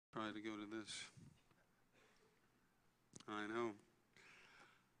try to go to this. I know.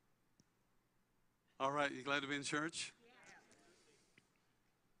 All right, you glad to be in church?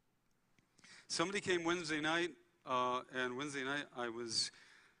 Somebody came Wednesday night, and Wednesday night I was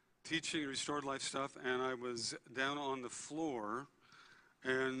teaching Restored Life stuff, and I was down on the floor.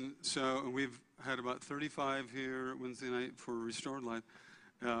 And so we've had about 35 here Wednesday night for Restored Life.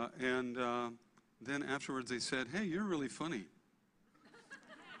 And then afterwards they said, "Hey, you're really funny."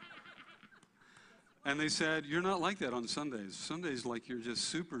 And they said, "You're not like that on Sundays. Sundays, like, you're just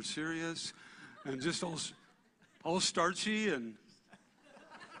super serious and just all starchy." And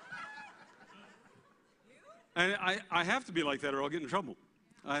I have to be like that or I'll get in trouble.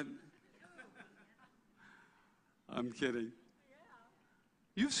 I'm kidding.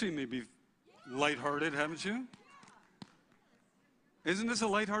 You've seen me be lighthearted, haven't you? Isn't this a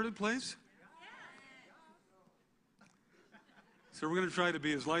lighthearted place? So we're going to try to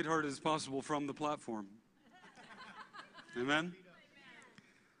be as lighthearted as possible from the platform. Amen?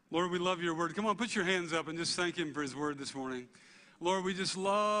 Lord, we love your word. Come on, put your hands up and just thank him for his word this morning. Lord, we just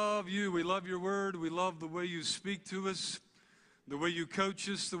love you. We love your word. We love the way you speak to us, the way you coach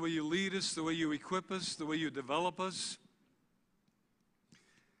us, the way you lead us, the way you equip us, the way you develop us.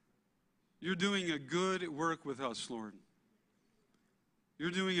 You're doing a good work with us, Lord. You're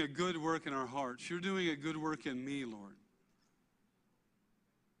doing a good work in our hearts. You're doing a good work in me, Lord.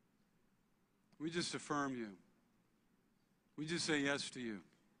 We just affirm you. We just say yes to you.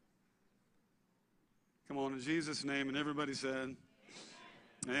 Come on, in Jesus' name, and everybody said,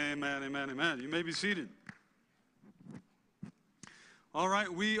 amen, amen, amen. You may be seated. All right,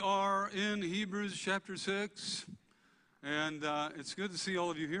 we are in Hebrews chapter 6, and it's good to see all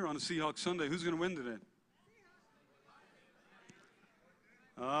of you here on a Seahawks Sunday. Who's going to win today?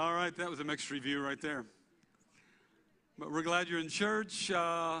 All right, that was a mixed review right there. But we're glad you're in church.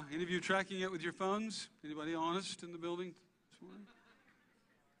 Any of you tracking it with your phones? Anybody honest in the building this morning?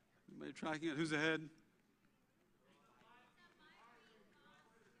 Anybody tracking it? Who's ahead?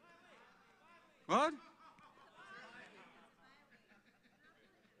 What?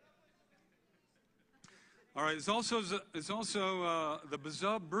 All right, it's also the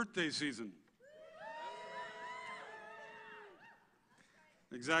Bazab birthday season.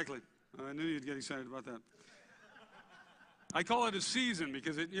 Exactly. I knew you'd get excited about that. I call it a season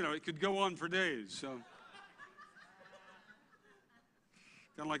because it could go on for days. So, kind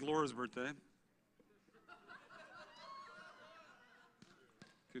of like Laura's birthday.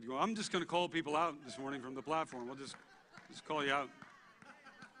 Could go. I'm just going to call people out this morning from the platform. We'll just call you out.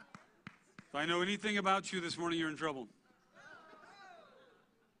 If I know anything about you this morning, you're in trouble.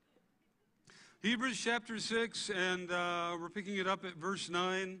 Hebrews chapter 6, and we're picking it up at verse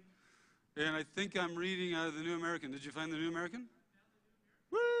 9. And I think I'm reading out of the New American. Did you find the New American?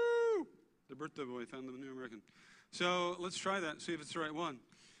 Woo! The birthday boy found the New American. So let's try that and see if it's the right one.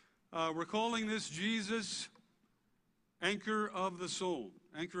 We're calling this Jesus, Anchor of the Soul.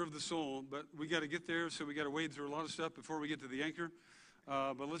 Anchor of the Soul. But we got to get there, so we got to wade through a lot of stuff before we get to the anchor.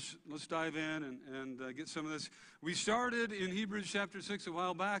 But let's dive in and get some of this. We started in Hebrews chapter 6 a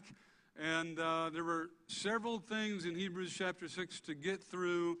while back, and there were several things in Hebrews chapter 6 to get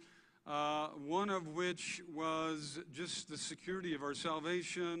through. One of which was just the security of our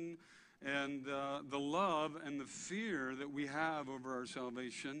salvation and the love and the fear that we have over our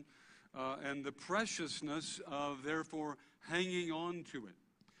salvation and the preciousness of, therefore, hanging on to it,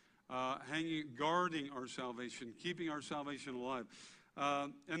 guarding our salvation, keeping our salvation alive.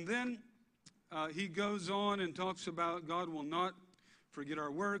 And then he goes on and talks about God will not forget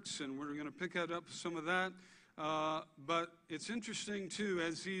our works, and we're going to pick up some of that. But it's interesting, too,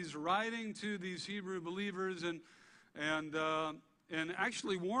 as he's writing to these Hebrew believers and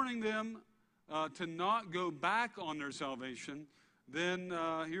actually warning them to not go back on their salvation. Then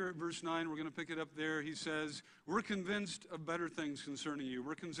here at verse 9, we're going to pick it up there. He says, we're convinced of better things concerning you.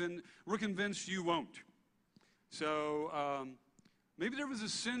 We're convinced you won't. So maybe there was a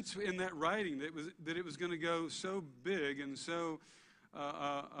sense in that writing that it was going to go so big and so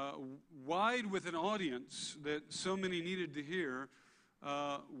wide with an audience that so many needed to hear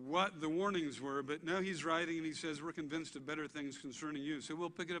what the warnings were. But now he's writing and he says, we're convinced of better things concerning you. So we'll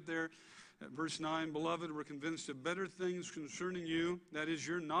pick it up there at verse 9. Beloved, we're convinced of better things concerning you. That is,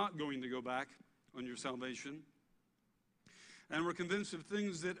 you're not going to go back on your salvation. And we're convinced of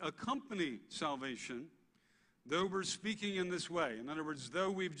things that accompany salvation, though we're speaking in this way. In other words,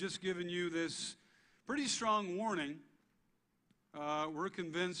 though we've just given you this pretty strong warning, we're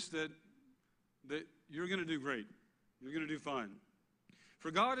convinced that you're going to do great. You're going to do fine.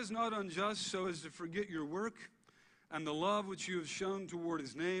 For God is not unjust so as to forget your work and the love which you have shown toward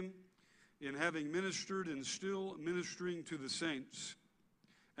his name, in having ministered and still ministering to the saints.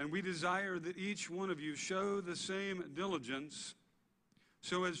 And we desire that each one of you show the same diligence,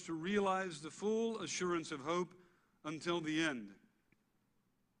 so as to realize the full assurance of hope until the end.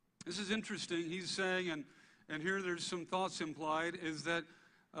 This is interesting. He's saying, and here there's some thoughts implied, is that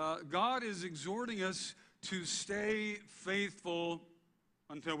God is exhorting us to stay faithful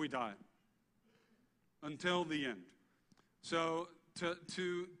until we die, until the end. So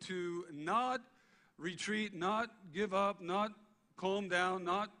to not retreat, not give up, not calm down,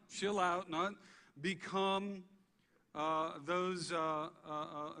 not chill out, not become those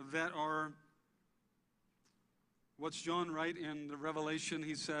that are, what's John write in the Revelation?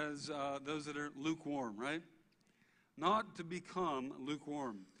 He says, those that are lukewarm, right? Not to become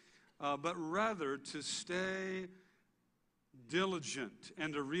lukewarm, but rather to stay diligent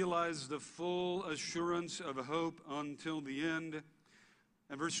and to realize the full assurance of hope until the end.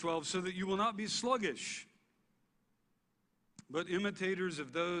 And verse 12, so that you will not be sluggish, but imitators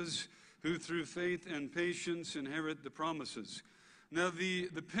of those who through faith and patience inherit the promises. Now the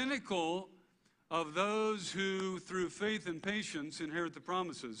pinnacle of those who through faith and patience inherit the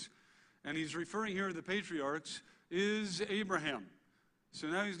promises, and he's referring here to the patriarchs, is Abraham. So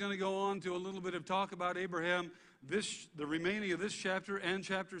now he's going to go on to a little bit of talk about Abraham. The remaining of this chapter and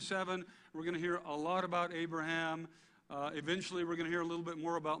chapter 7, we're going to hear a lot about Abraham. Eventually we're going to hear a little bit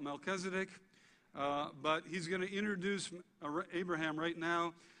more about Melchizedek. But he's going to introduce Abraham right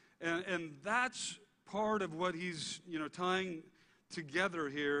now. And that's part of what he's tying together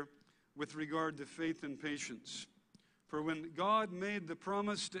here with regard to faith and patience. For when God made the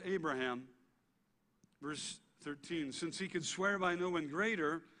promise to Abraham, verse 13, since he could swear by no one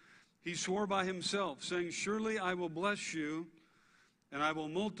greater, he swore by himself, saying, surely I will bless you, and I will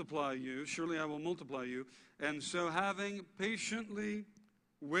multiply you. Surely I will multiply you. And so having patiently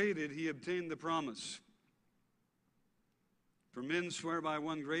waited, he obtained the promise. For men swear by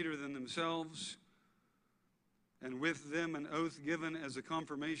one greater than themselves, and with them an oath given as a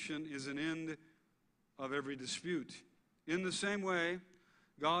confirmation is an end of every dispute. In the same way,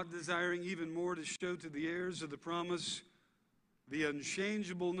 God, desiring even more to show to the heirs of the promise the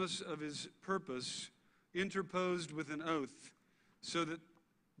unchangeableness of his purpose, interposed with an oath, so that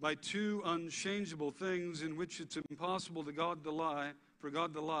by two unchangeable things in which it's impossible for God to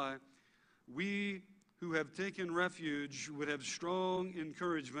lie, we who have taken refuge would have strong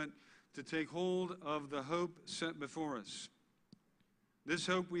encouragement to take hold of the hope set before us. This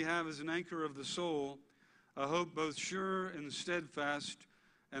hope we have as an anchor of the soul, a hope both sure and steadfast,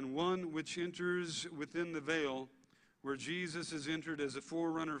 and one which enters within the veil, where Jesus has entered as a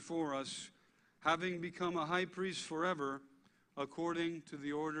forerunner for us, having become a high priest forever, according to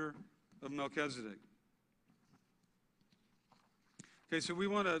the order of Melchizedek. Okay, so I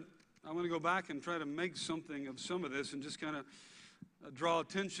want to go back and try to make something of some of this and just kind of draw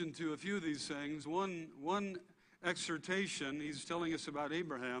attention to a few of these things. One exhortation, he's telling us about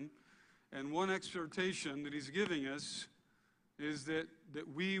Abraham, and one exhortation that he's giving us is that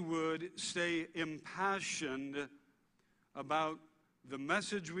we would stay impassioned about the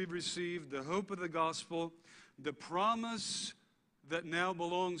message we've received, the hope of the gospel, the promise that now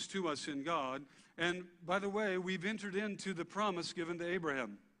belongs to us in God. And by the way, we've entered into the promise given to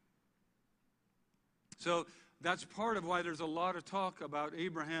Abraham. So that's part of why there's a lot of talk about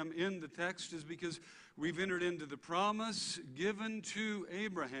Abraham in the text, is because we've entered into the promise given to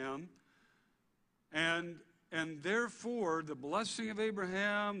Abraham, and therefore the blessing of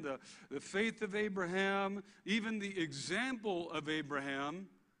Abraham, the faith of Abraham, even the example of Abraham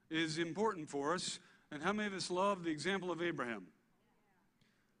is important for us. And how many of us love the example of Abraham?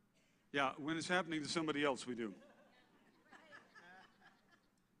 Yeah, when it's happening to somebody else, we do.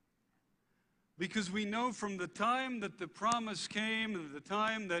 Because we know from the time that the promise came and the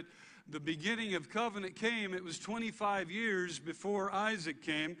time that the beginning of covenant came, it was 25 years before Isaac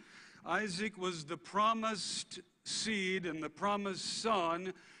came. Isaac was the promised seed and the promised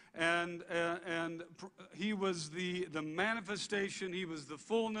son, and he was the manifestation, he was the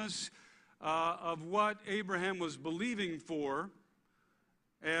fullness of what Abraham was believing for.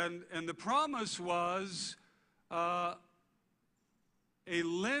 And the promise was a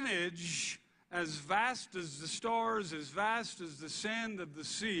lineage as vast as the stars, as vast as the sand of the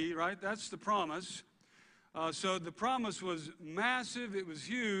sea, right? That's the promise. So the promise was massive, it was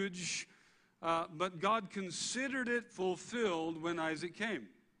huge, but God considered it fulfilled when Isaac came.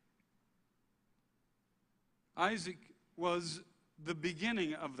 Isaac was the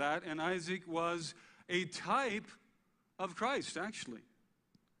beginning of that, and Isaac was a type of Christ, actually.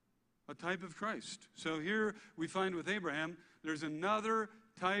 a type of Christ. So here we find with Abraham, there's another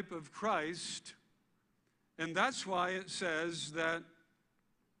type of Christ, and that's why it says that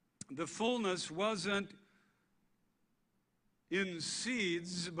the fullness wasn't in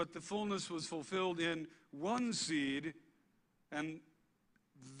seeds, but the fullness was fulfilled in one seed, and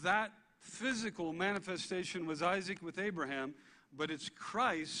that physical manifestation was Isaac with Abraham, but it's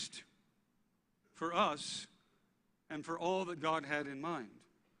Christ for us and for all that God had in mind.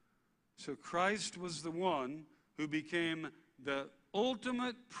 So Christ was the one who became the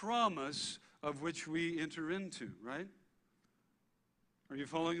ultimate promise of which we enter into, right? Are you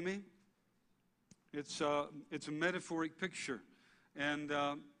following me? It's a metaphoric picture. And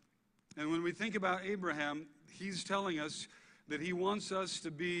when we think about Abraham, he's telling us that he wants us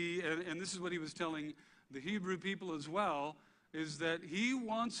to be, and this is what he was telling the Hebrew people as well, is that he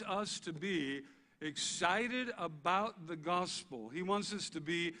wants us to be excited about the gospel. He wants us to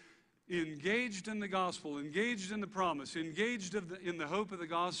be engaged in the gospel, engaged in the promise, engaged in the hope of the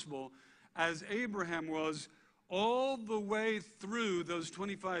gospel, as Abraham was all the way through those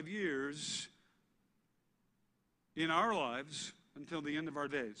 25 years in our lives until the end of our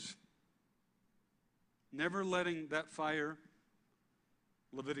days. Never letting that fire,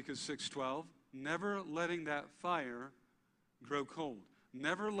 Leviticus 6:12, never letting that fire grow cold.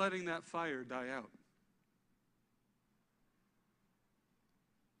 Never letting that fire die out.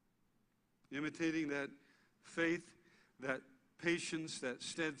 Imitating that faith, that patience, that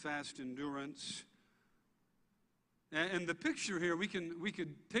steadfast endurance. And the picture here, we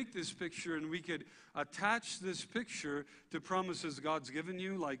could take this picture and we could attach this picture to promises God's given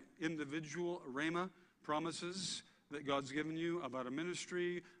you, like individual rhema promises that God's given you about a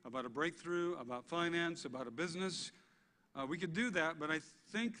ministry, about a breakthrough, about finance, about a business. We could do that, but I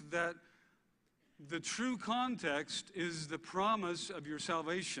think that the true context is the promise of your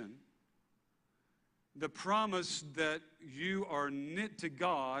salvation, the promise that you are knit to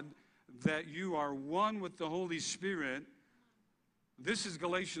God, that you are one with the Holy Spirit. This is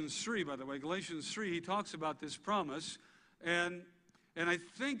Galatians 3, by the way. Galatians 3, he talks about this promise. And I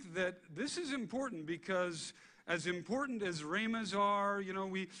think that this is important because as important as rhemas are,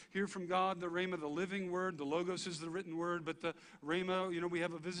 we hear from God, the rhema, the living word, the logos is the written word, but the rhema, we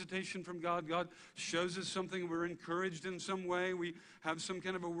have a visitation from God. God shows us something, we're encouraged in some way, we have some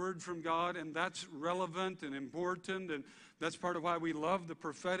kind of a word from God, and that's relevant and important, and that's part of why we love the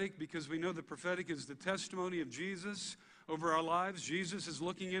prophetic, because we know the prophetic is the testimony of Jesus over our lives. Jesus is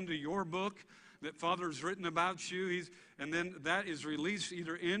looking into your book that Father has written about you, and then that is released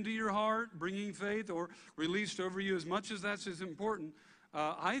either into your heart, bringing faith, or released over you. As much as that's as important,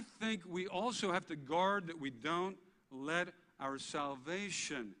 I think we also have to guard that we don't let our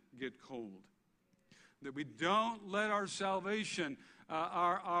salvation get cold. That we don't let our salvation,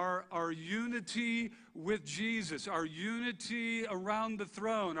 our unity with Jesus, our unity around the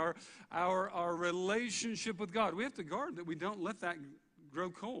throne, our relationship with God, we have to guard that we don't let that grow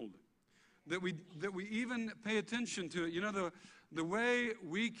cold. That we even pay attention to it. The way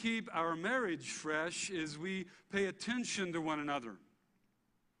we keep our marriage fresh is we pay attention to one another.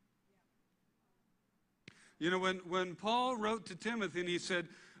 When Paul wrote to Timothy and he said,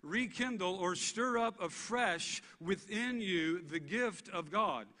 rekindle or stir up afresh within you the gift of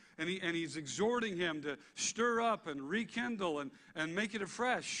God. And he's exhorting him to stir up and rekindle and make it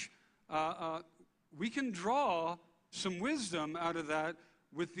afresh. We can draw some wisdom out of that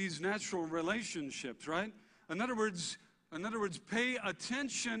with these natural relationships, right? In other words, pay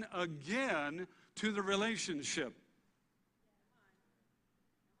attention again to the relationship.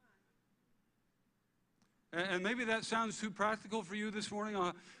 And maybe that sounds too practical for you this morning,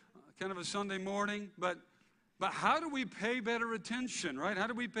 on kind of a Sunday morning, but how do we pay better attention, right? How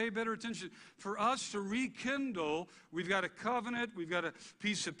do we pay better attention? For us to rekindle, we've got a covenant, we've got a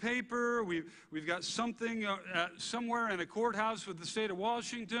piece of paper, we've got something somewhere in a courthouse with the state of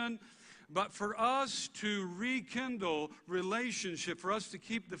Washington. But for us to rekindle relationship, for us to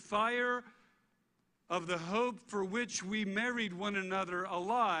keep the fire of the hope for which we married one another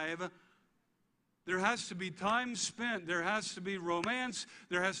alive, there has to be time spent, there has to be romance,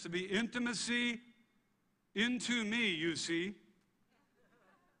 there has to be intimacy. Into me, you see.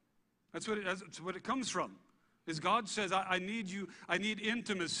 That's what it comes from. Is God says, I need you, I need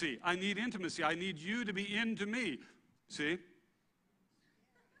intimacy. I need intimacy. I need you to be into me. See?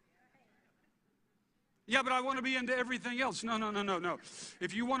 Yeah, but I want to be into everything else. No.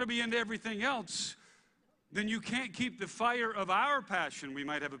 If you want to be into everything else, then you can't keep the fire of our passion. We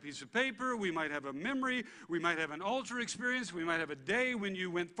might have a piece of paper, we might have a memory, we might have an altar experience, we might have a day when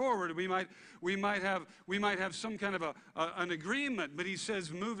you went forward, we might have some kind of an agreement. But he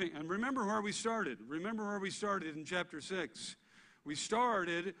says moving, and remember where we started. Remember where we started in chapter 6. We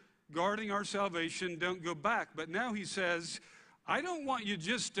started guarding our salvation, don't go back. But now he says, I don't want you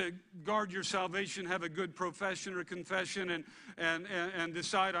just to guard your salvation, have a good profession or confession, and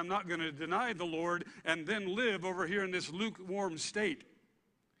decide I'm not going to deny the Lord, and then live over here in this lukewarm state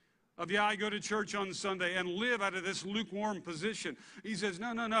of, yeah, I go to church on Sunday, and live out of this lukewarm position. He says,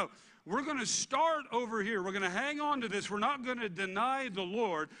 no, no, no. We're going to start over here. We're going to hang on to this. We're not going to deny the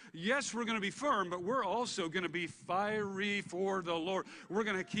Lord. Yes, we're going to be firm, but we're also going to be fiery for the Lord. We're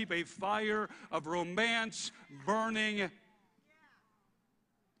going to keep a fire of romance burning.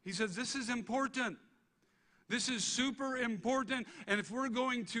 He says, this is important. This is super important. And if we're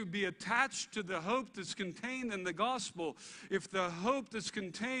going to be attached to the hope that's contained in the gospel, if the hope that's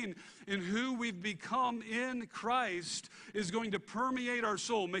contained in who we've become in Christ is going to permeate our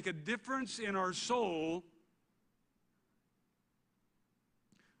soul, make a difference in our soul,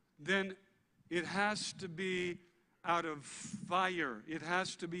 then it has to be out of fire. It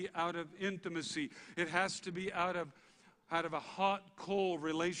has to be out of intimacy. It has to be out of a hot coal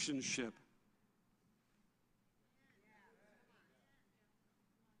relationship.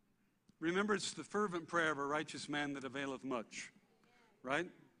 Remember, it's the fervent prayer of a righteous man that availeth much, right?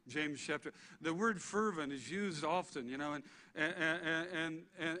 James chapter. The word fervent is used often, you know, and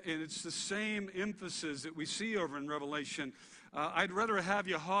it's the same emphasis that we see over in Revelation. I'd rather have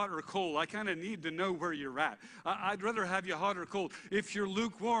you hot or cold. I kind of need to know where you're at. I'd rather have you hot or cold. If you're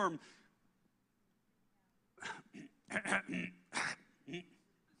lukewarm,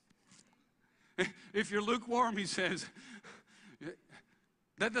 if you're lukewarm, he says,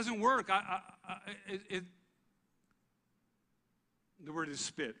 that doesn't work. The word is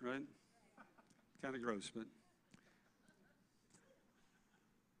spit, right? Kind of gross, but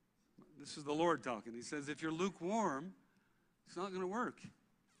this is the Lord talking. He says, if you're lukewarm, it's not going to work.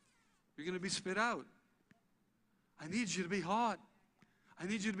 You're going to be spit out. I need you to be hot. I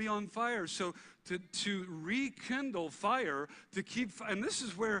need you to be on fire. So to rekindle fire, to keep, and this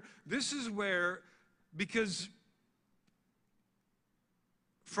is where, because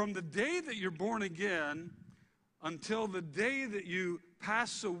from the day that you're born again until the day that you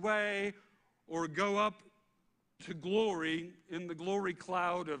pass away or go up to glory in the glory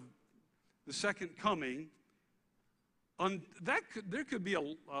cloud of the second coming, there could be a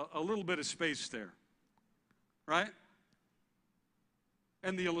little bit of space there, right?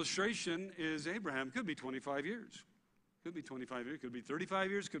 And the illustration is Abraham. Could be 25 years. Could be 25 years. Could be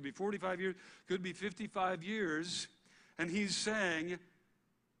 35 years. Could be 45 years. Could be 55 years. And he's saying,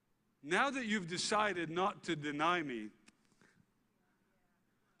 now that you've decided not to deny me,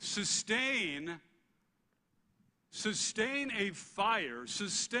 sustain a fire,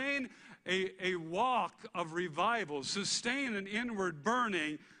 sustain a walk of revival, sustain an inward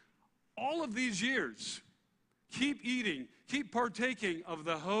burning all of these years. Keep eating, keep partaking of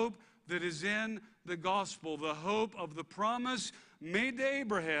the hope that is in the gospel, the hope of the promise made to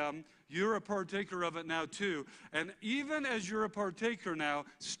Abraham. You're a partaker of it now too. And even as you're a partaker now,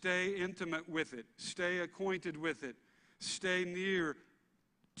 stay intimate with it. Stay acquainted with it. Stay near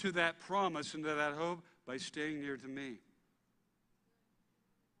to that promise and to that hope by staying near to me.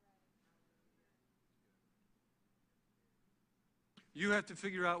 You have to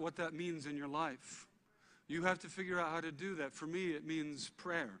figure out what that means in your life. You have to figure out how to do that. For me, it means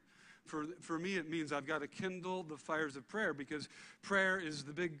prayer. For me, it means I've got to kindle the fires of prayer, because prayer is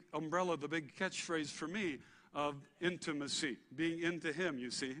the big umbrella, the big catchphrase for me of intimacy, being into Him,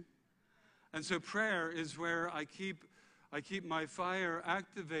 you see. And so prayer is where I keep my fire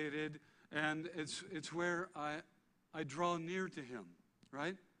activated, and it's where I draw near to Him,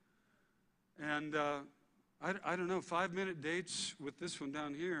 right? And I don't know, 5-minute dates with this one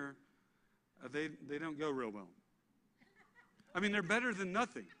down here, they don't go real well. I mean, they're better than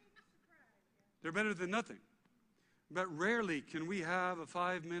nothing. They're better than nothing. But rarely can we have a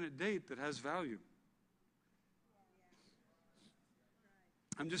 5-minute date that has value.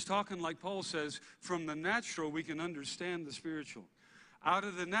 I'm just talking like Paul says, from the natural we can understand the spiritual. Out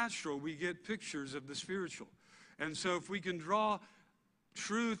of the natural we get pictures of the spiritual. And so if we can draw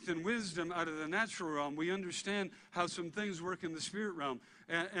truth and wisdom out of the natural realm, we understand how some things work in the spirit realm.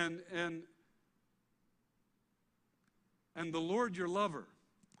 And the Lord your lover,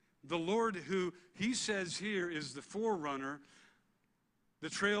 the Lord who He says here is the forerunner, the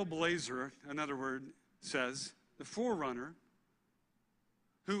trailblazer, another word says, the forerunner,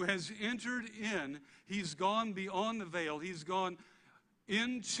 who has entered in. He's gone beyond the veil. He's gone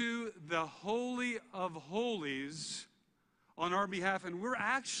into the Holy of Holies on our behalf, and we're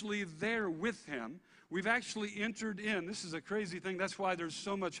actually there with him. We've actually entered in. This is a crazy thing. That's why there's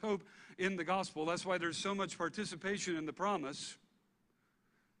so much hope in the gospel. That's why there's so much participation in the promise.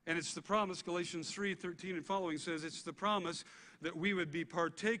 And it's the promise, Galatians 3:13 and following says, it's the promise that we would be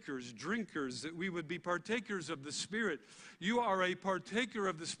partakers, drinkers, that we would be partakers of the Spirit. You are a partaker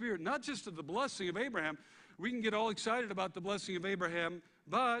of the Spirit, not just of the blessing of Abraham. We can get all excited about the blessing of Abraham,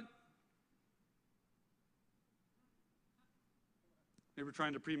 but they were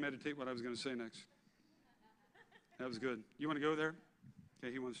trying to premeditate what I was going to say next. That was good. You want to go there?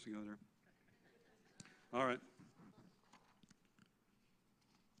 Okay, he wants to go there. All right.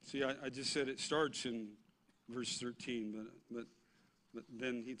 See, I just said it starts in verse 13, but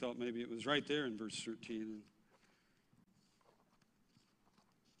then he thought maybe it was right there in verse 13. And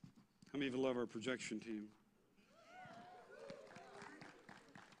how many of you love our projection team?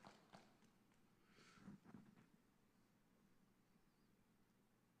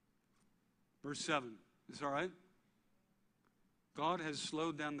 Verse 7. Is that all right? God has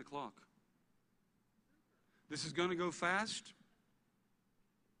slowed down the clock. This is going to go fast,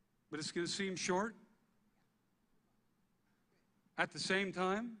 but it's going to seem short. At the same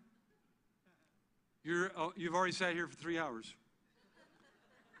time, you've already sat here for 3 hours.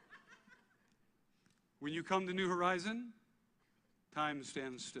 When you come to New Horizon, time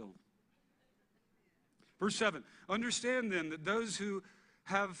stands still. Verse 7, understand then that those who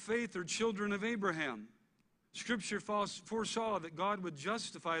have faith are children of Abraham. Scripture foresaw that God would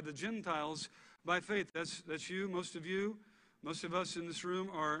justify the Gentiles by faith. That's you, most of us in this room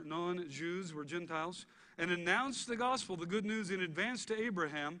are non-Jews, we're Gentiles, and announced the gospel, the good news, in advance to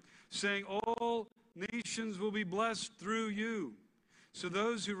Abraham, saying, all nations will be blessed through you. So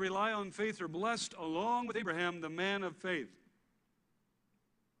those who rely on faith are blessed along with Abraham, the man of faith.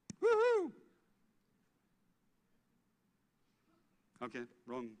 Woohoo! Okay,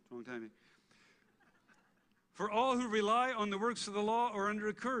 wrong timing. For all who rely on the works of the law are under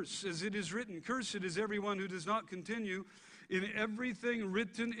a curse, as it is written, cursed is everyone who does not continue in everything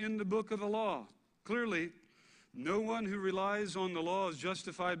written in the book of the law. Clearly, no one who relies on the law is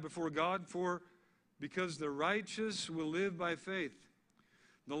justified before God, because the righteous will live by faith.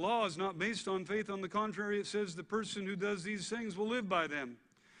 The law is not based on faith. On the contrary, it says the person who does these things will live by them.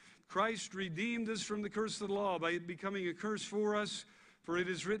 Christ redeemed us from the curse of the law by becoming a curse for us. For it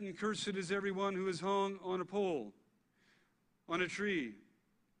is written, cursed is everyone who is hung on a pole, on a tree.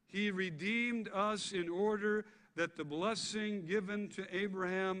 He redeemed us in order that the blessing given to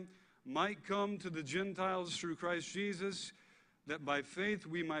Abraham might come to the Gentiles through Christ Jesus, that by faith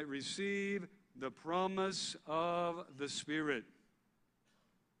we might receive the promise of the Spirit.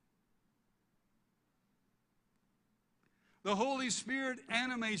 The Holy Spirit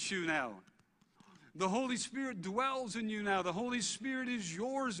animates you now. The Holy Spirit dwells in you now. The Holy Spirit is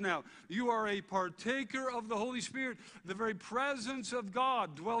yours now. You are a partaker of the Holy Spirit, the very presence of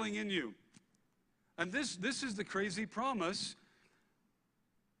God dwelling in you. And this is the crazy promise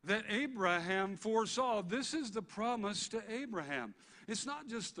that Abraham foresaw. This is the promise to Abraham. It's not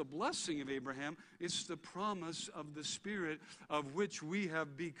just the blessing of Abraham, it's the promise of the Spirit, of which we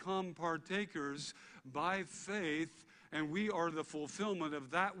have become partakers by faith. And we are the fulfillment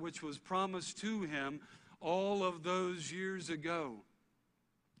of that which was promised to him all of those years ago.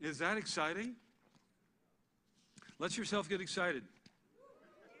 Is that exciting? Let yourself get excited.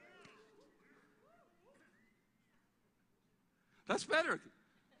 That's better.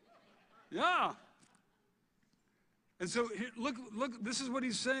 Yeah. And so here, look, this is what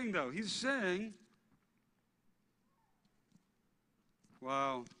he's saying, though. He's saying,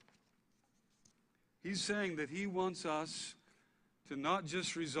 wow. He's saying that he wants us to not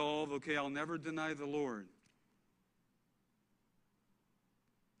just resolve, okay, I'll never deny the Lord.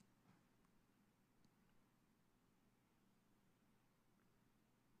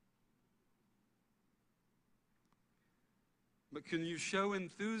 But can you show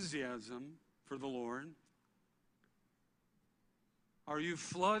enthusiasm for the Lord? Are you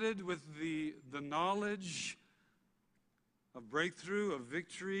flooded with the knowledge of breakthrough, of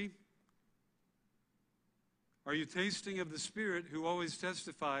victory? Are you tasting of the Spirit, who always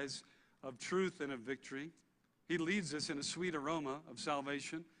testifies of truth and of victory? He leads us in a sweet aroma of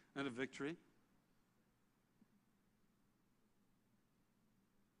salvation and of victory.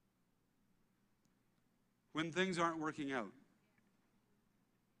 When things aren't working out.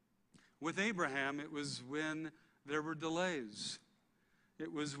 With Abraham, it was when there were delays.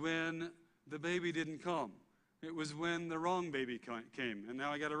 It was when the baby didn't come. It was when the wrong baby came, and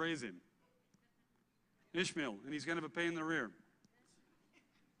now I got to raise him. Ishmael, and he's kind of a pain in the rear.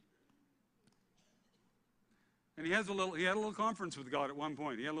 And he had a little conference with God at one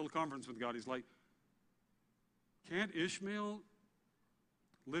point. He had a little conference with God. He's like, can't Ishmael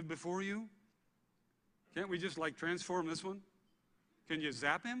live before you? Can't we just like transform this one? Can you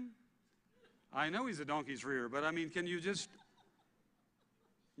zap him? I know he's a donkey's rear, but I mean, can you just...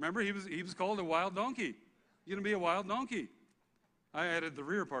 Remember, he was called a wild donkey. You're going to be a wild donkey. I added the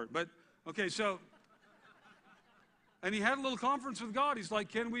rear part, but okay, so... And he had a little conference with God. He's like,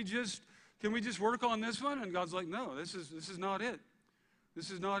 can we just work on this one? And God's like, no, this is not it.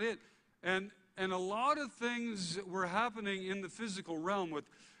 This is not it. And a lot of things were happening in the physical realm with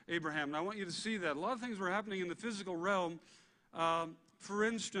Abraham. And I want you to see that. A lot of things were happening in the physical realm. For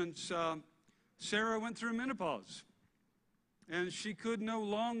instance, Sarah went through menopause. And she could no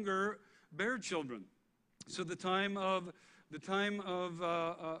longer bear children. So the time of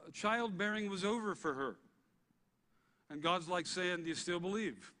childbearing was over for her. And God's like saying, do you still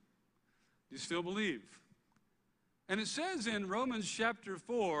believe? Do you still believe? And it says in Romans chapter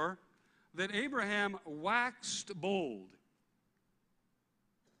 4 that Abraham waxed bold.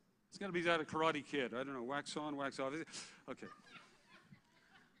 It's got to be that a Karate Kid. I don't know, wax on, wax off. Okay.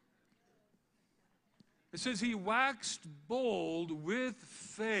 It says he waxed bold with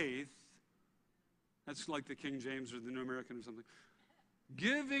faith. That's like the King James or the New American or something.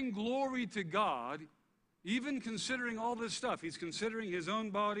 Giving glory to God, even considering all this stuff. He's considering his own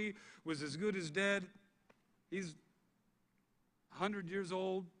body was as good as dead. He's 100 years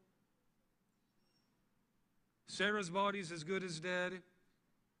old. Sarah's body's as good as dead.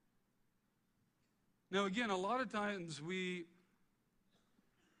 Now again, a lot of times we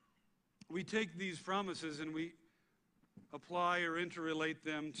take these promises and we apply or interrelate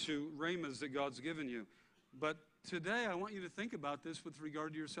them to rhemas that God's given you. But today, I want you to think about this with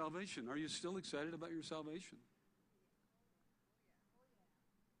regard to your salvation. Are you still excited about your salvation?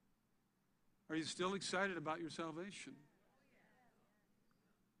 Are you still excited about your salvation?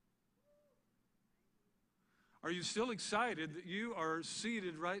 Are you still excited that you are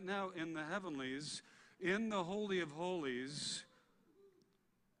seated right now in the heavenlies, in the Holy of Holies,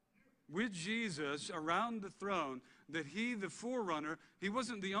 with Jesus around the throne, that he, the forerunner, he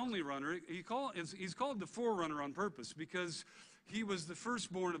wasn't the only runner. He's called the forerunner on purpose because he was the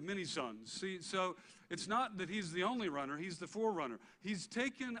firstborn of many sons. See, so it's not that he's the only runner, he's the forerunner. He's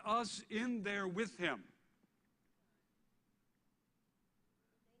taken us in there with him.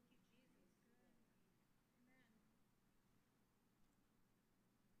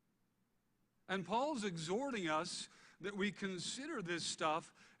 And Paul's exhorting us that we consider this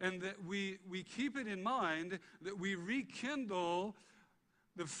stuff and that we keep it in mind, that we rekindle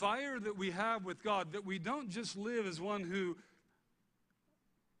the fire that we have with God, that we don't just live as one who,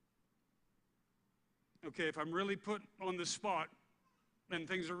 okay, if I'm really put on the spot and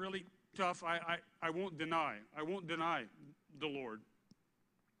things are really tough, I won't deny. I won't deny the Lord.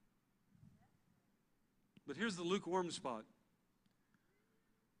 But here's the lukewarm spot.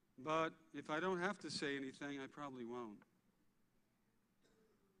 But if I don't have to say anything, I probably won't.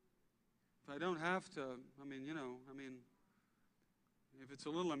 If I don't have to, if it's a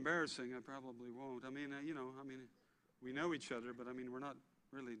little embarrassing, I probably won't. We know each other, but we're not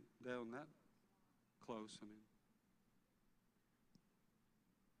really down that close.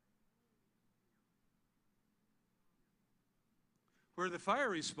 Where the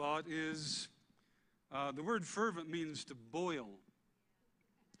fiery spot is, the word fervent means to boil.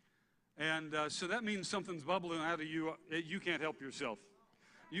 And so that means something's bubbling out of you. You can't help yourself.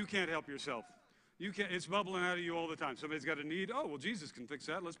 You can't help yourself. It's bubbling out of you all the time. Somebody's got a need. Oh, well, Jesus can fix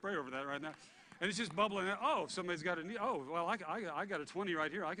that. Let's pray over that right now. And it's just bubbling out. Oh, somebody's got a need. Oh, well, I got a 20 right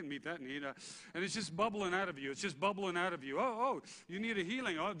here. I can meet that need. And it's just bubbling out of you. It's just bubbling out of you. Oh, you need a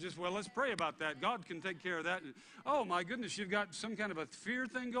healing. Oh, let's pray about that. God can take care of that. And, oh, my goodness, you've got some kind of a fear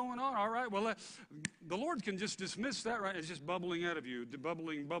thing going on. All right, well, the Lord can just dismiss that, right? It's just bubbling out of you.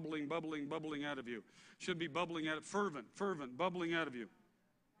 Bubbling out of you. Should be bubbling out of fervent, bubbling out of you.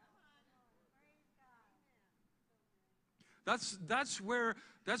 That's where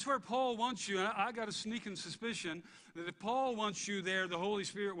Paul wants you. And I got a sneaking suspicion that if Paul wants you there, the Holy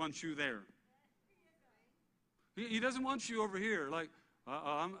Spirit wants you there. He doesn't want you over here. Like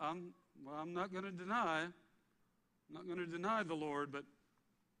I'm not going to deny. I'm not going to deny the Lord, but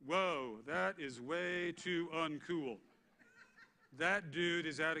whoa, that is way too uncool. That dude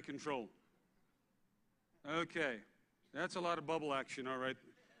is out of control. Okay, that's a lot of bubble action, all right.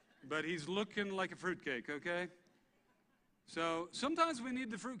 But he's looking like a fruitcake, okay? So sometimes we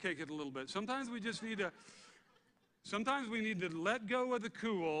need to fruitcake it a little bit. Sometimes we just need to Sometimes we need to let go of the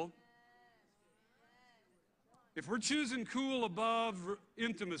cool. If we're choosing cool above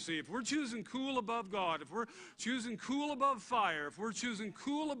intimacy, if we're choosing cool above God, if we're choosing cool above fire, if we're choosing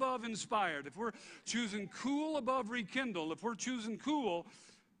cool above inspired, if we're choosing cool above rekindle, if we're choosing cool,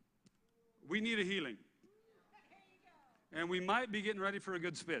 we need a healing. And we might be getting ready for a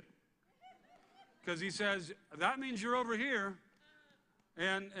good spit. Because he says, that means you're over here,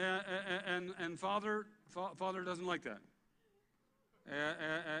 and Father doesn't like that.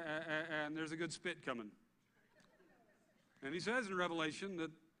 And there's a good spit coming. And he says in Revelation that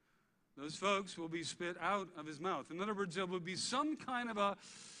those folks will be spit out of his mouth. In other words, there will be some kind of a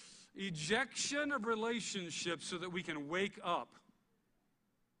ejection of relationships so that we can wake up.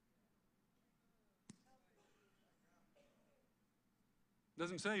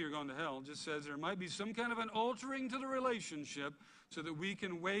 Doesn't say you're going to hell. It just says there might be some kind of an altering to the relationship so that we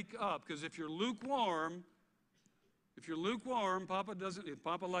can wake up. Because if you're lukewarm,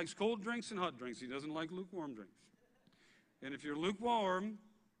 Papa likes cold drinks and hot drinks. He doesn't like lukewarm drinks. And if you're lukewarm,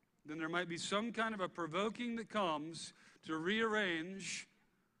 then there might be some kind of a provoking that comes to rearrange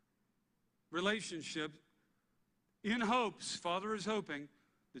relationship in hopes, Father is hoping,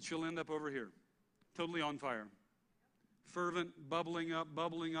 that you'll end up over here, totally on fire. Fervent, bubbling up,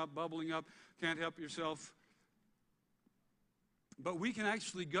 can't help yourself. But we can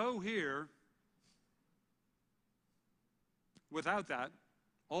actually go here without that,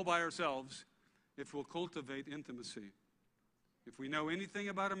 all by ourselves, if we'll cultivate intimacy. If we know anything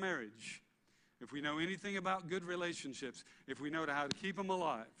about a marriage, if we know anything about good relationships, if we know how to keep them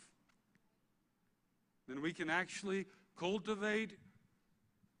alive, then we can actually cultivate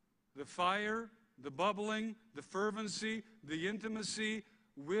the fire, the bubbling, the fervency, the intimacy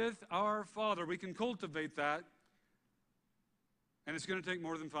with our Father. We can cultivate that, and it's going to take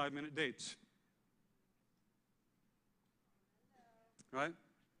more than 5-minute dates. Right?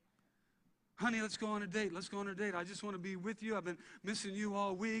 Honey, let's go on a date. Let's go on a date. I just want to be with you. I've been missing you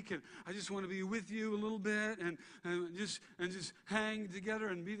all week, and I just want to be with you a little bit and just hang together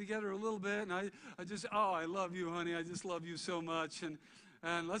and be together a little bit. And I love you, honey. I just love you so much. And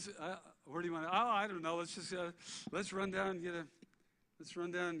where do you want to? I don't know. Let's run down and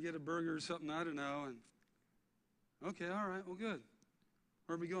get a burger or something. I don't know. And okay, all right. Well, good.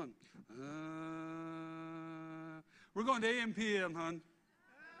 Where are we going? We're going to AM/PM, hon.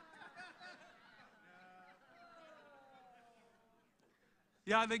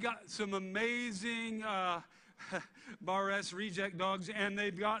 Yeah, they got some amazing Bar S reject dogs, and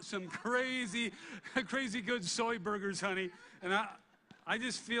they've got some crazy good soy burgers, honey. And I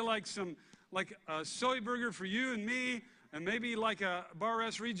just feel like a soy burger for you and me, and maybe like a Bar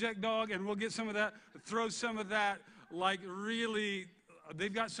S reject dog, and we'll get some of that, throw some of that, like really,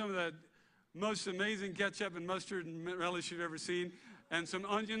 they've got some of the most amazing ketchup and mustard and relish you've ever seen, and some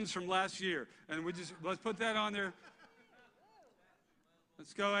onions from last year. And let's put that on there.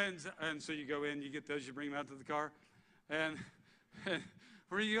 Let's go in, and so you go in, you get those, you bring them out to the car, and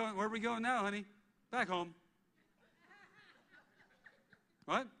where are you going? Where are we going now, honey? Back home.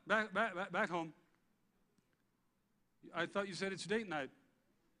 What? Back home. I thought you said it's date night.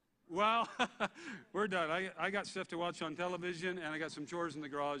 Well, we're done. I got stuff to watch on television, and I got some chores in the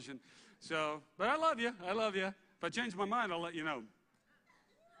garage, and so. But I love you. I love you. If I change my mind, I'll let you know.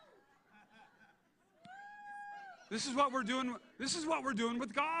 This is what we're doing. This is what we're doing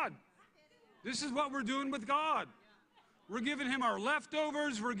with God. This is what we're doing with God. We're giving him our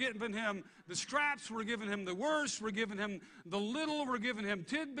leftovers. We're giving him the scraps. We're giving him the worst. We're giving him the little. We're giving him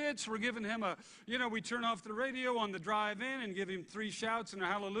tidbits. We're giving him we turn off the radio on the drive in and give him 3 shouts and a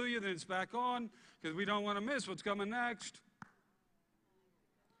hallelujah. Then it's back on because we don't want to miss what's coming next.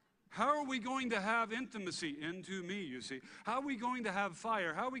 How are we going to have intimacy into me, you see? How are we going to have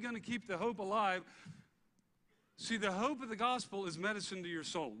fire? How are we going to keep the hope alive? See, the hope of the gospel is medicine to your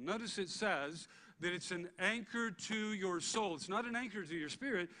soul. Notice it says that it's an anchor to your soul. It's not an anchor to your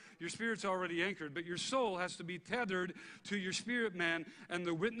spirit. Your spirit's already anchored, but your soul has to be tethered to your spirit man and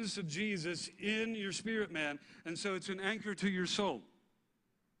the witness of Jesus in your spirit man. And so it's an anchor to your soul.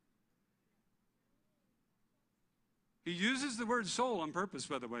 He uses the word soul on purpose,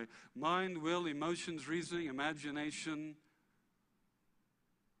 by the way. Mind, will, emotions, reasoning, imagination.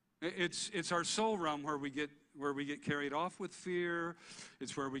 It's our soul realm where we get carried off with fear.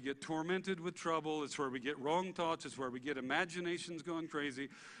 It's where we get tormented with trouble. It's where we get wrong thoughts. It's where we get imaginations going crazy.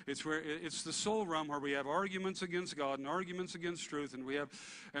 It's the soul realm where we have arguments against God and arguments against truth.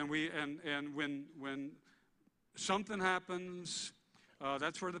 And when something happens,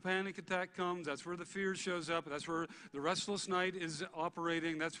 That's where the panic attack comes. That's where the fear shows up. That's where the restless night is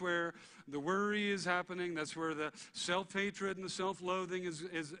operating. That's where the worry is happening. That's where the self-hatred and the self-loathing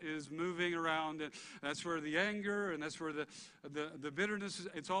is moving around. And that's where the anger and that's where the bitterness is.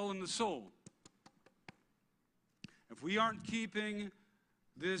 It's all in the soul. If we aren't keeping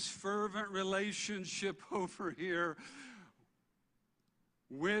this fervent relationship over here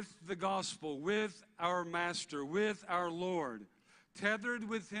with the gospel, with our Master, with our Lord, tethered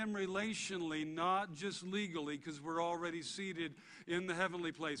with Him relationally, not just legally, because we're already seated in the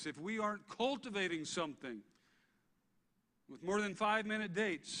heavenly place. If we aren't cultivating something with more than 5-minute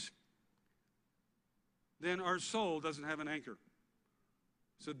dates, then our soul doesn't have an anchor.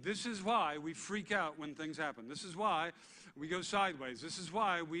 So this is why we freak out when things happen. This is why we go sideways. This is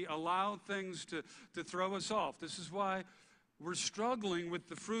why we allow things to throw us off. This is why we're struggling with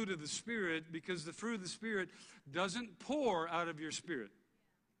the fruit of the Spirit, because the fruit of the Spirit doesn't pour out of your spirit.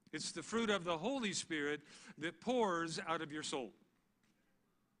 It's the fruit of the Holy Spirit that pours out of your soul.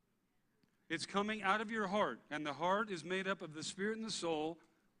 It's coming out of your heart, and the heart is made up of the Spirit and the soul,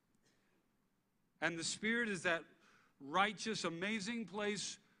 and the Spirit is that righteous, amazing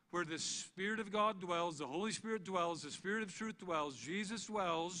place where the Spirit of God dwells, the Holy Spirit dwells, the Spirit of truth dwells, Jesus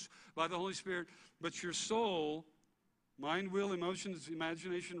dwells by the Holy Spirit, but your soul, mind, will, emotions,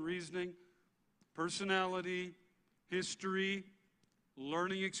 imagination, reasoning, personality, history,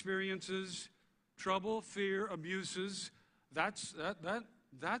 learning experiences, trouble, fear, abuses, that's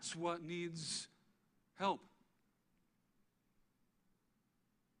what needs help.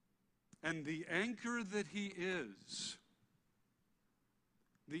 And the anchor that He is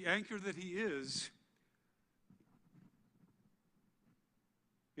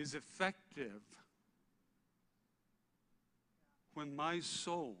effective when my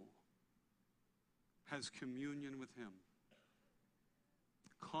soul has communion with Him,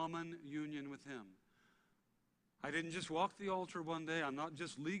 common union with Him. I didn't just walk the altar one day. I'm not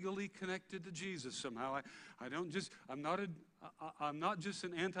just legally connected to Jesus somehow. I'm not just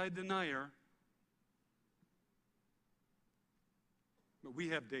an anti-denier. But we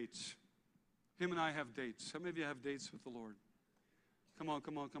have dates. Him and I have dates. How many of you have dates with the Lord? Come on.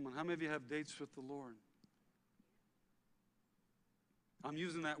 How many of you have dates with the Lord? I'm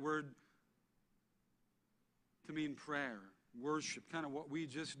using that word to mean prayer, worship, kind of what we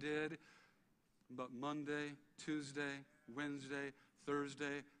just did. But Monday, Tuesday, Wednesday,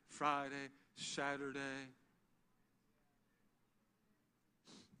 Thursday, Friday, Saturday.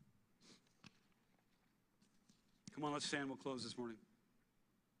 Come on, let's stand. We'll close this morning.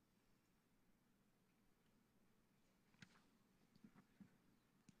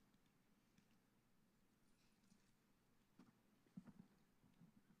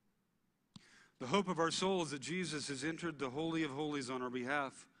 The hope of our soul is that Jesus has entered the Holy of Holies on our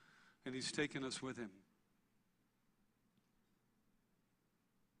behalf, and He's taken us with Him.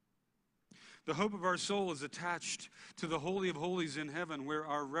 The hope of our soul is attached to the Holy of Holies in heaven, where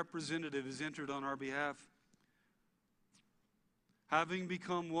our representative is entered on our behalf, having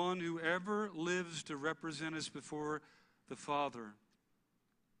become one who ever lives to represent us before the Father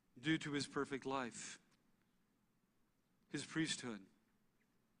due to His perfect life, His priesthood.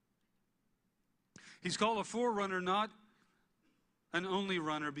 He's called a forerunner, not an only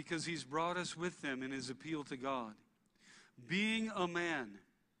runner, because He's brought us with Him in His appeal to God. Being a man,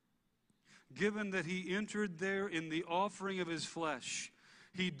 given that He entered there in the offering of His flesh,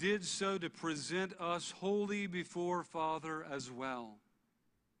 He did so to present us holy before Father as well.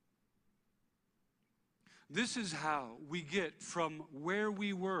 This is how we get from where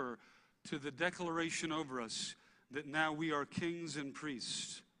we were to the declaration over us that now we are kings and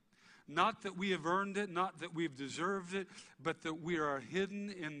priests. Not that we have earned it, not that we've deserved it, but that we are hidden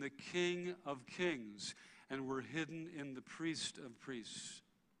in the King of Kings, and we're hidden in the Priest of Priests.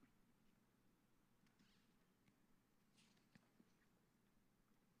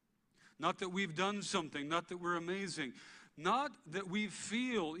 Not that we've done something, not that we're amazing, not that we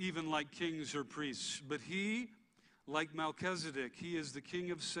feel even like kings or priests, but He, like Melchizedek, He is the King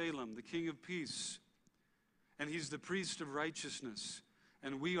of Salem, the King of Peace, and He's the Priest of Righteousness.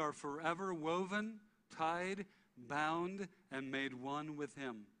 And we are forever woven, tied, bound, and made one with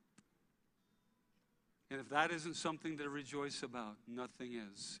Him. And if that isn't something to rejoice about, nothing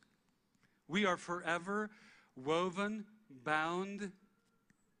is. We are forever woven, bound,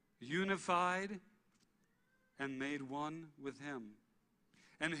 unified, and made one with Him.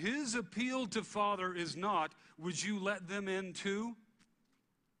 And His appeal to Father is not, would you let them in too?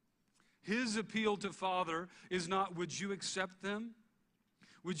 His appeal to Father is not, would you accept them?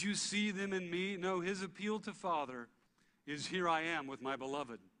 Would you see them in me? No, His appeal to Father is here I am with my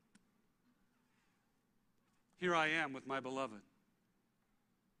beloved. Here I am with my beloved.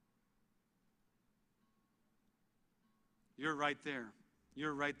 You're right there.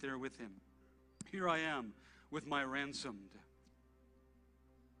 You're right there with him. Here I am with my ransomed.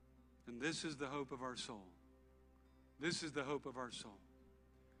 And this is the hope of our soul. This is the hope of our soul.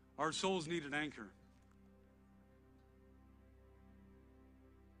 Our souls need an anchor.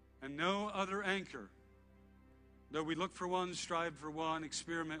 And no other anchor, though we look for one, strive for one,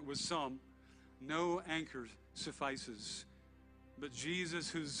 experiment with some, no anchor suffices. But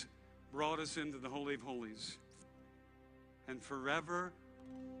Jesus, who's brought us into the Holy of Holies and forever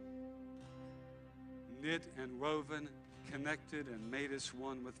knit and woven, connected and made us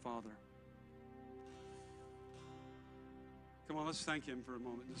one with Father. Come on, let's thank him for a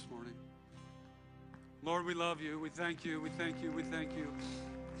moment this morning. Lord, we love you. We thank you. We thank you. We thank you.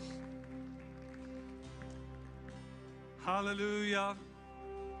 Hallelujah.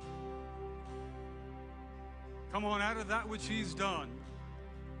 Come on, out of that which he's done,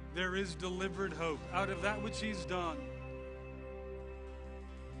 there is delivered hope. Out of that which he's done,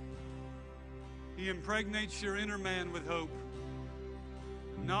 he impregnates your inner man with hope.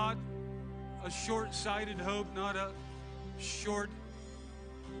 Not a short-sighted hope, not a short,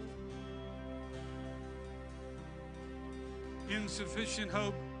 insufficient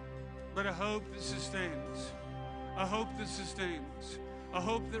hope, but a hope that sustains. A hope that sustains. A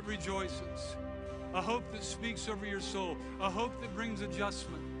hope that rejoices. A hope that speaks over your soul. A hope that brings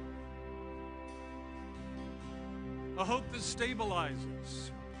adjustment. A hope that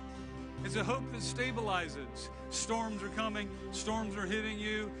stabilizes. It's a hope that stabilizes. Storms are coming. Storms are hitting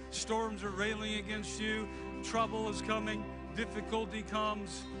you. Storms are railing against you. Trouble is coming. Difficulty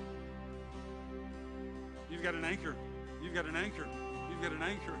comes. You've got an anchor. You've got an anchor. You've got an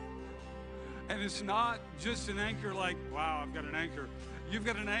anchor. And it's not just an anchor like, wow, I've got an anchor. You've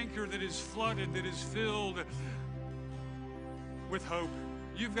got an anchor that is flooded, that is filled with hope.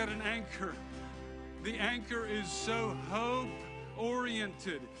 You've got an anchor. The anchor is so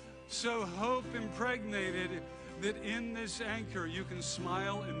hope-oriented, so hope-impregnated, that in this anchor you can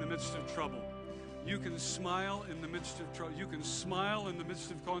smile in the midst of trouble. You can smile in the midst of trouble. You can smile in the midst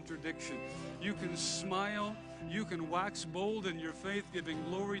of contradiction. You can smile. You can wax bold in your faith, giving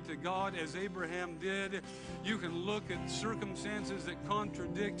glory to God as Abraham did. You can look at circumstances that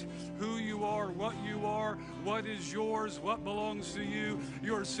contradict who you are, what is yours, what belongs to you,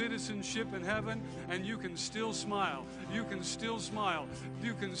 your citizenship in heaven, and you can still smile. You can still smile.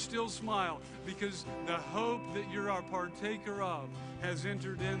 You can still smile because the hope that you're a partaker of has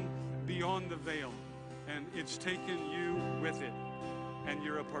entered in beyond the veil, and it's taken you with it, and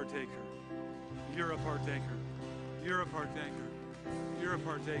you're a partaker. You're a partaker. You're a partaker. You're a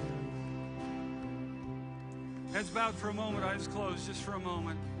partaker. Heads bowed for a moment, eyes closed just for a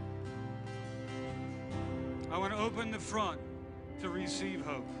moment. I want to open the front to receive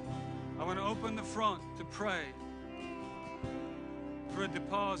hope. I want to open the front to pray for a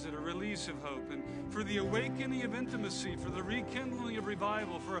deposit, a release of hope, and for the awakening of intimacy, for the rekindling of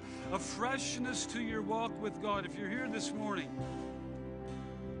revival, for a freshness to your walk with God. If you're here this morning,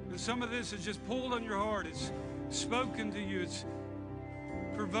 and some of this has just pulled on your heart, it's spoken to you, it's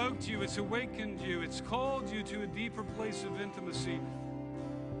provoked you, it's awakened you, it's called you to a deeper place of intimacy,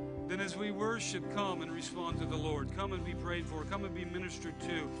 then as we worship, come and respond to the Lord. Come and be prayed for. Come and be ministered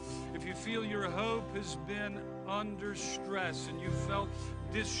to. If you feel your hope has been under stress and you felt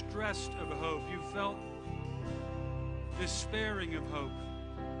distressed of hope, you felt despairing of hope,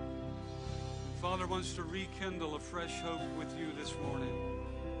 Father wants to rekindle a fresh hope with you this morning.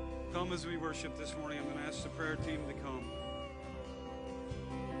 Come as we worship this morning. I'm going to ask the prayer team to come.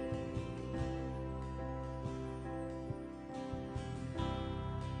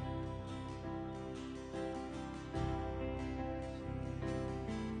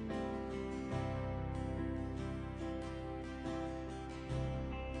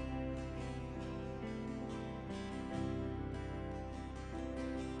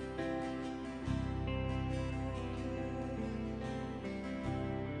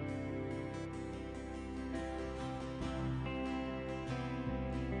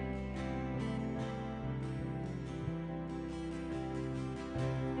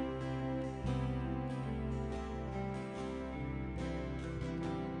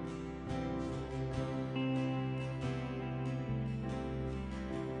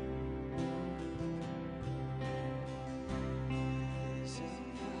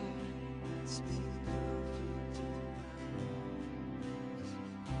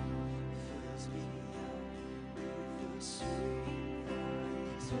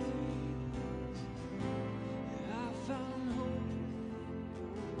 I found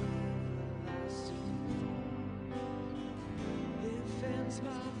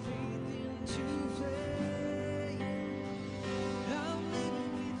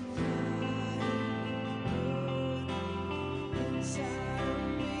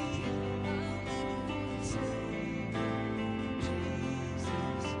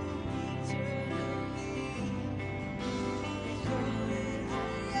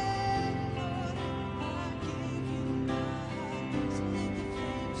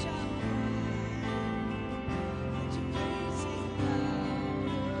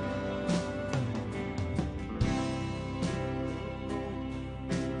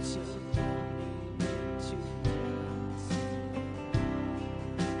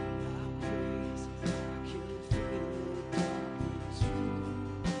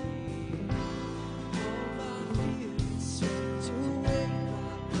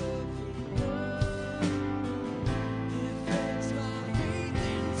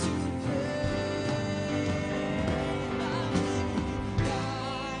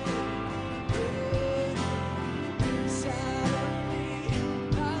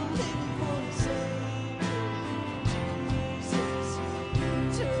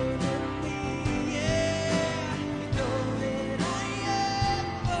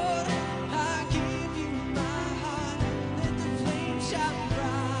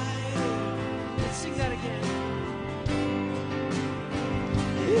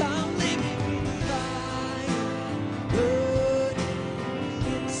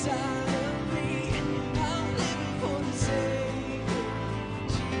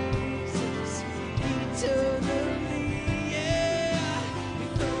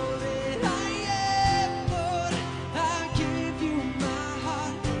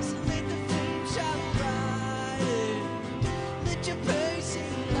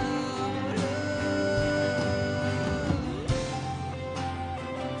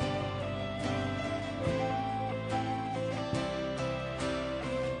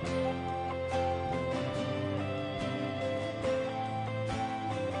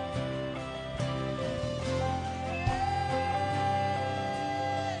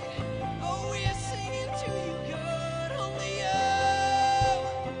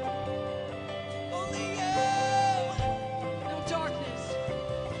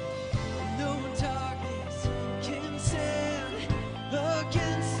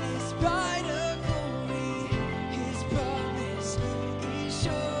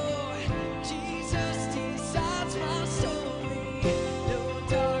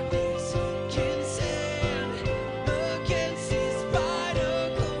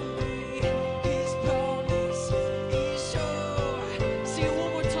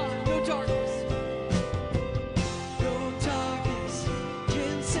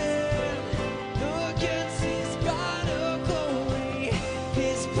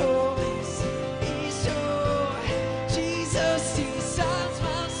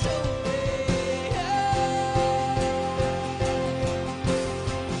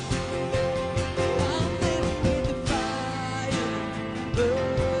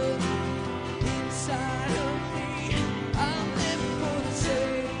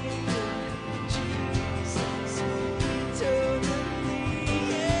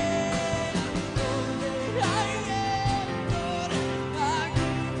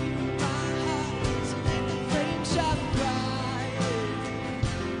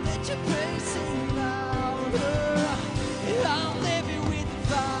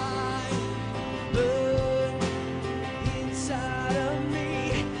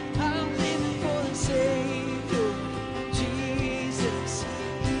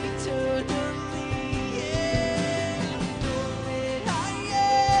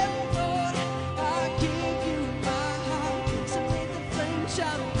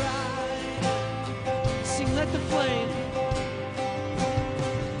shine bright. Sing, let the flame.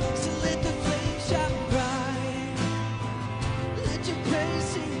 So let the flame shine bright. Let your praise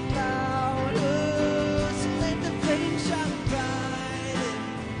sing loud. Oh, so let the flame shine bright.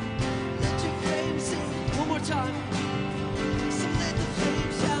 Let your flame sing. One more time.